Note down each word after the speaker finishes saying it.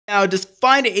Now just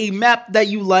find a map that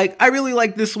you like. I really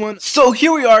like this one. So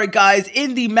here we are, guys,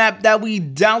 in the map that we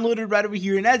downloaded right over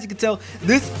here. And as you can tell,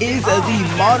 this is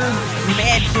the modern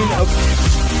mansion of...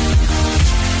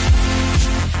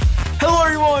 Hello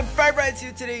everyone, Bryant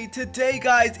here today. Today,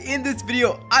 guys, in this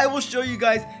video, I will show you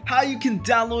guys how you can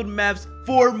download maps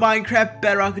for Minecraft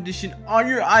Bedrock Edition on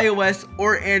your iOS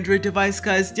or Android device,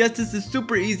 guys. Yes, this is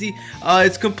super easy.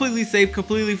 It's completely safe,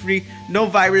 completely free, no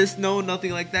virus, no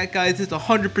nothing like that, guys. It's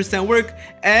 100% work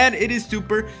and it is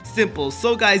super simple.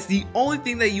 So guys, the only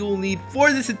thing that you will need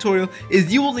for this tutorial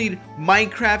is you will need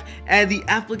Minecraft and the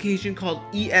application called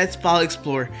ES File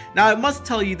Explorer. Now I must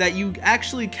tell you that you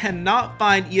actually cannot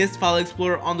find ES File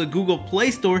Explorer on the Google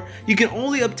Play Store. You can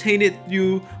only obtain it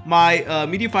through my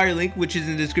Mediafire link, which is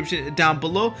in the description down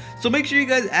below. So make sure you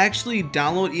guys actually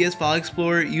download ES File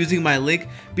Explorer using my link,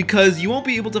 because you won't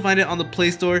be able to find it on the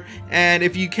Play Store. And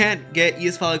if you can't get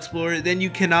ES File Explorer, then you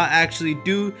cannot actually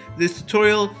do this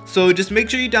tutorial. So just make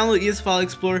sure you download ES File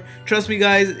Explorer. Trust me,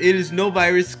 guys, it is no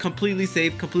virus, completely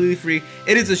safe, completely free.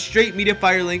 It is a straight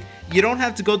Mediafire link. You don't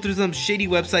have to go through some shady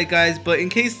website, guys, but in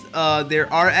case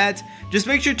there are ads, just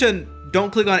make sure to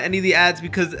don't click on any of the ads,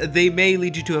 because they may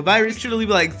lead you to a virus. Make sure to leave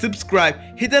a like, subscribe,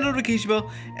 hit that notification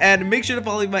bell, and make sure to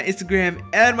follow my Instagram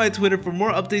and my Twitter for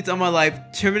more updates on my life,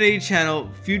 Terminated channel,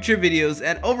 future videos,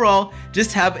 and overall,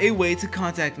 just have a way to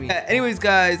contact me. Anyways,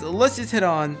 guys, let's just head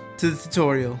on to the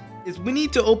tutorial. We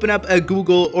need to open up a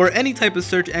Google or any type of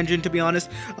search engine, to be honest.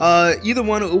 Either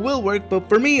one will work, but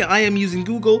for me, I am using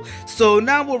Google. So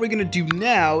now what we're gonna do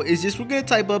now is we're gonna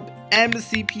type up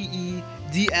MCPE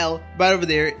DL right over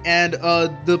there, and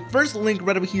the first link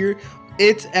right over here,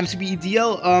 it's MCPE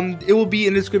DL. It will be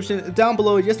in the description down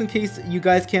below, just in case you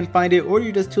guys can't find it or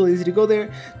you're just too lazy to go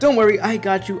there. Don't worry, I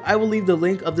got you. I will leave the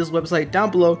link of this website down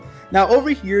below. Now over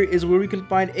here is where we can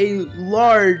find a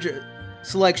large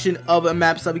selection of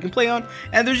maps that we can play on,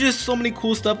 and there's just so many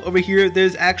cool stuff over here.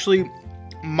 There's actually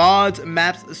mods,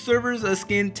 maps, servers, a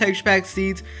skin, texture pack,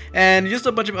 seeds, and just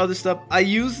a bunch of other stuff. I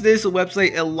use this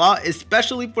website a lot,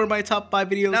 especially for my top 5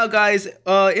 videos. Now guys,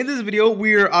 in this video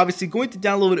we are obviously going to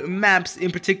download maps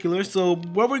in particular. So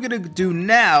what we're gonna do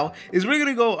now is we're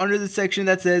gonna go under the section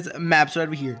that says maps right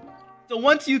over here. So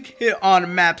once you hit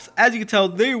on maps, as you can tell,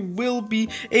 there will be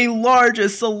a large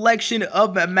selection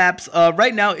of maps.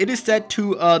 Right now it is set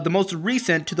to the most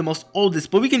recent to the most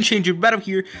oldest, but we can change it right up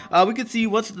here. We can see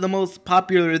what's the most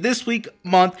popular this week,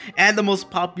 month, and the most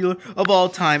popular of all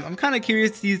time. I'm kind of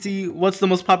curious to see what's the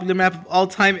most popular map of all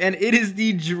time, and it is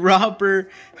the dropper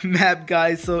map,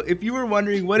 guys. So if you were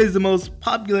wondering what is the most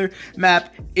popular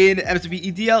map in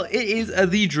MCPE DL, it is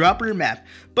the dropper map.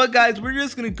 But guys, we're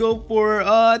just gonna go for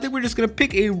I think we're just gonna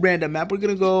pick a random map. We're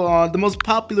gonna go on the most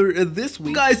popular this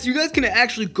week. Guys, you guys can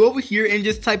actually go over here and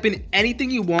just type in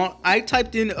anything you want. I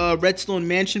typed in Redstone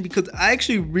Mansion because I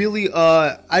actually really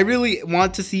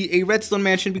want to see a Redstone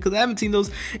Mansion, because I haven't seen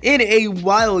those in a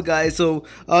while, guys. So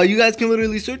you guys can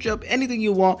literally search up anything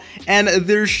you want, and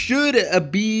there should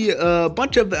be a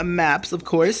bunch of maps, of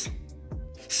course.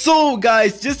 So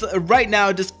guys, just right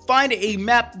now, just find a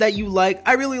map that you like.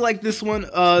 I really like this one.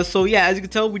 So yeah, as you can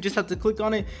tell, we just have to click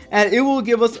on it and it will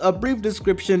give us a brief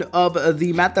description of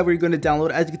the map that we're going to download.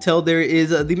 As you can tell, there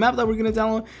is the map that we're going to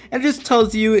download, and it just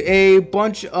tells you a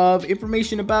bunch of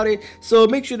information about it. So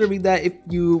make sure to read that if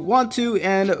you want to,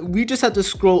 and we just have to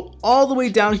scroll all the way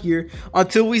down here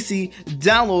until we see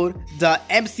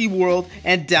download.mcworld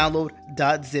and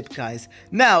download.zip, guys.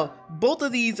 Now both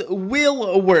of these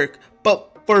will work, but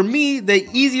for me, the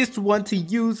easiest one to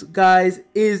use, guys,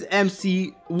 is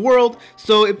MC World.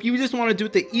 So if you just want to do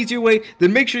it the easier way,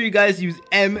 then make sure you guys use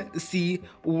MC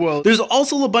World. There's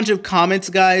also a bunch of comments,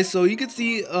 guys, so you can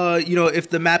see you know, if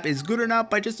the map is good or not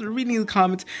by just reading the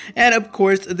comments. And of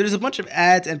course, there's a bunch of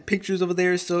ads and pictures over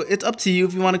there, so it's up to you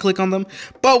if you want to click on them.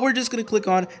 But we're just gonna click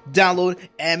on download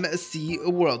MC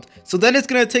World. So then it's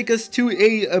gonna take us to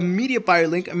a Mediafire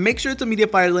link. Make sure it's a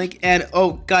Mediafire link. And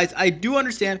oh guys, I do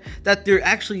understand that there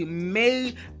actually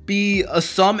may be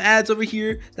some ads over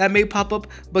here that may pop up,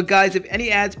 but guys, if any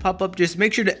ads pop up, just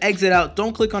make sure to exit out.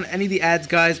 Don't click on any of the ads,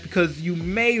 guys, because you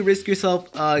may risk yourself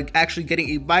actually getting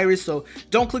a virus. So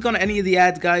don't click on any of the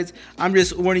ads, guys. I'm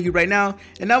just warning you right now.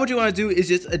 And now what you want to do is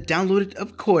just download it,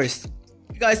 of course.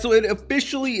 Guys, so it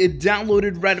officially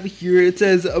downloaded right over here. It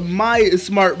says my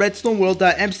smart redstone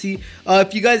world.mc.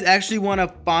 If you guys actually want to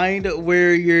find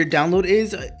where your download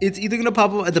is, it's either going to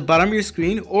pop up at the bottom of your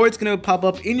screen, or it's going to pop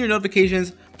up in your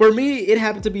notifications for me, it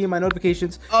happened to be in my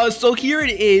notifications. So here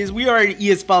it is. We are in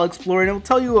ES File Explorer, and it will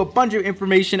tell you a bunch of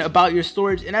information about your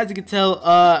storage. And as you can tell,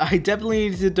 I definitely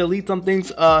need to delete some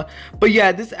things. But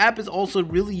yeah, this app is also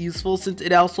really useful since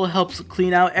it also helps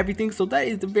clean out everything. So that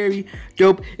is very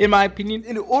dope in my opinion.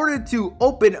 In order to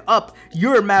open up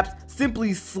your maps,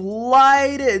 simply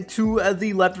slide to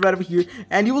the left right over here,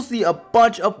 and you will see a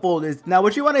bunch of folders. Now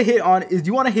what you want to hit on is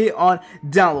you want to hit on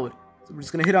download. So we're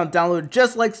just gonna hit on download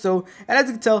just like so, and as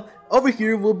you can tell, over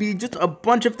here will be just a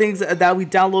bunch of things that we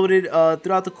downloaded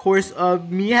throughout the course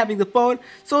of me having the phone.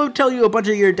 So it'll tell you a bunch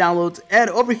of your downloads, and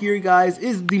over here guys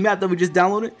is the map that we just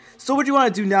downloaded. So what you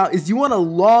want to do now is you want to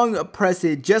long press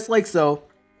it just like so,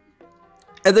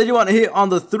 and then you want to hit on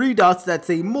the 3 dots that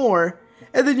say more,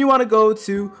 and then you want to go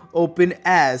to open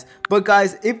as. But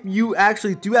guys, if you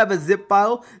actually do have a zip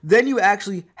file, then you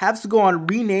actually have to go on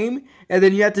rename, and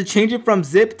then you have to change it from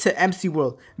zip to MC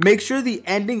World. Make sure the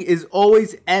ending is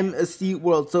always MC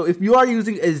World. So if you are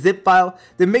using a zip file,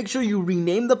 then make sure you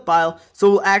rename the file so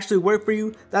it will actually work for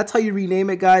you. That's how you rename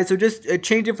it, guys. So just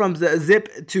change it from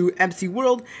zip to MC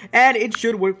World, and it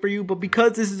should work for you. But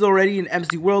because this is already in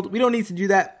MC World, we don't need to do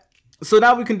that. So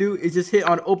now what we can do is just hit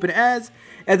on open as,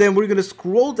 and then we're going to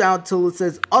scroll down till it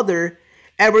says other,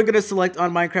 and we're going to select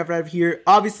on Minecraft right here.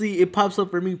 Obviously it pops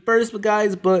up for me first, but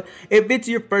guys, but if it's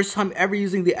your first time ever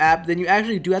using the app, then you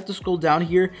actually do have to scroll down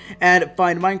here and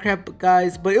find Minecraft,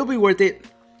 guys, but it'll be worth it.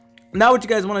 Now what you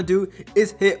guys want to do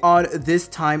is hit on this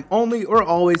time only or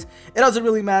always. It doesn't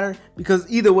really matter because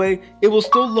either way it will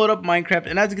still load up Minecraft,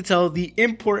 and as you can tell, the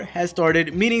import has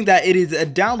started, meaning that it is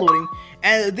downloading.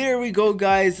 And there we go,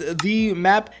 guys, the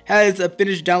map has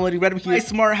finished downloading right over here. My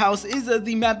smart house is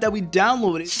the map that we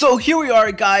downloaded. So here we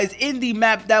are, guys, in the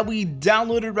map that we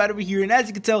downloaded right over here, and as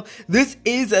you can tell, this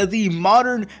is the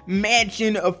modern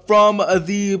mansion from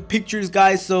the pictures,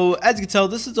 guys. So as you can tell,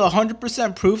 this is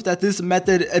 100% proof that this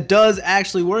method does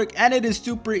actually work, and it is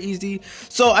super easy.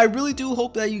 So I really do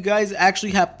hope that you guys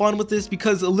actually have fun with this,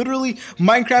 because literally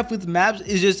Minecraft with maps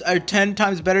is just 10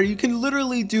 times better. You can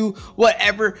literally do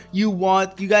whatever you want.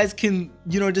 You guys can,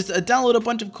 you know, just download a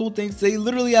bunch of cool things. They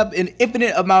literally have an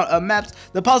infinite amount of maps.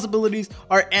 The possibilities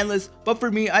are endless, but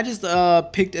for me, I just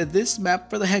picked this map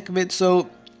for the heck of it. So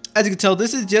as you can tell,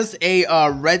 this is just a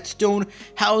redstone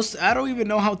house. I don't even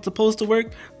know how it's supposed to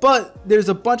work, but there's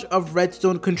a bunch of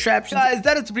redstone contraptions. Guys,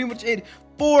 that is pretty much it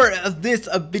for this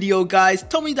video, guys.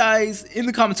 Tell me, guys, in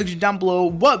the comment section down below,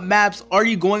 what maps are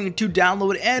you going to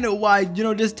download and why. You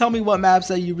know, just tell me what maps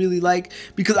that you really like,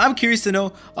 because I'm curious to know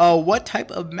what type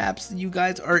of maps you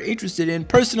guys are interested in.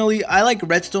 Personally, I like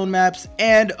redstone maps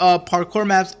and parkour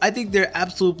maps. I think they're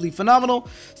absolutely phenomenal,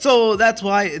 so that's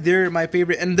why they're my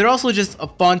favorite, and they're also just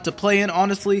fun to play in,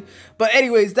 honestly. But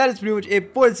anyways, that is pretty much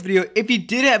it for this video. If you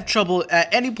did have trouble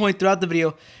at any point throughout the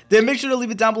video, then make sure to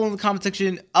leave it down below in the comment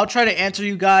section. I'll try to answer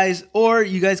you guys, or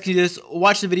you guys can just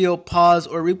watch the video, pause,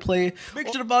 or replay. Make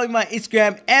sure to follow my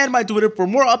Instagram and my Twitter for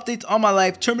more updates on my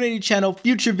life, Terminated channel,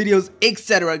 future videos,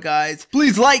 etc. guys.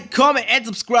 Please like, comment, and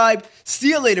subscribe. See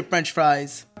you later, French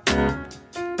fries.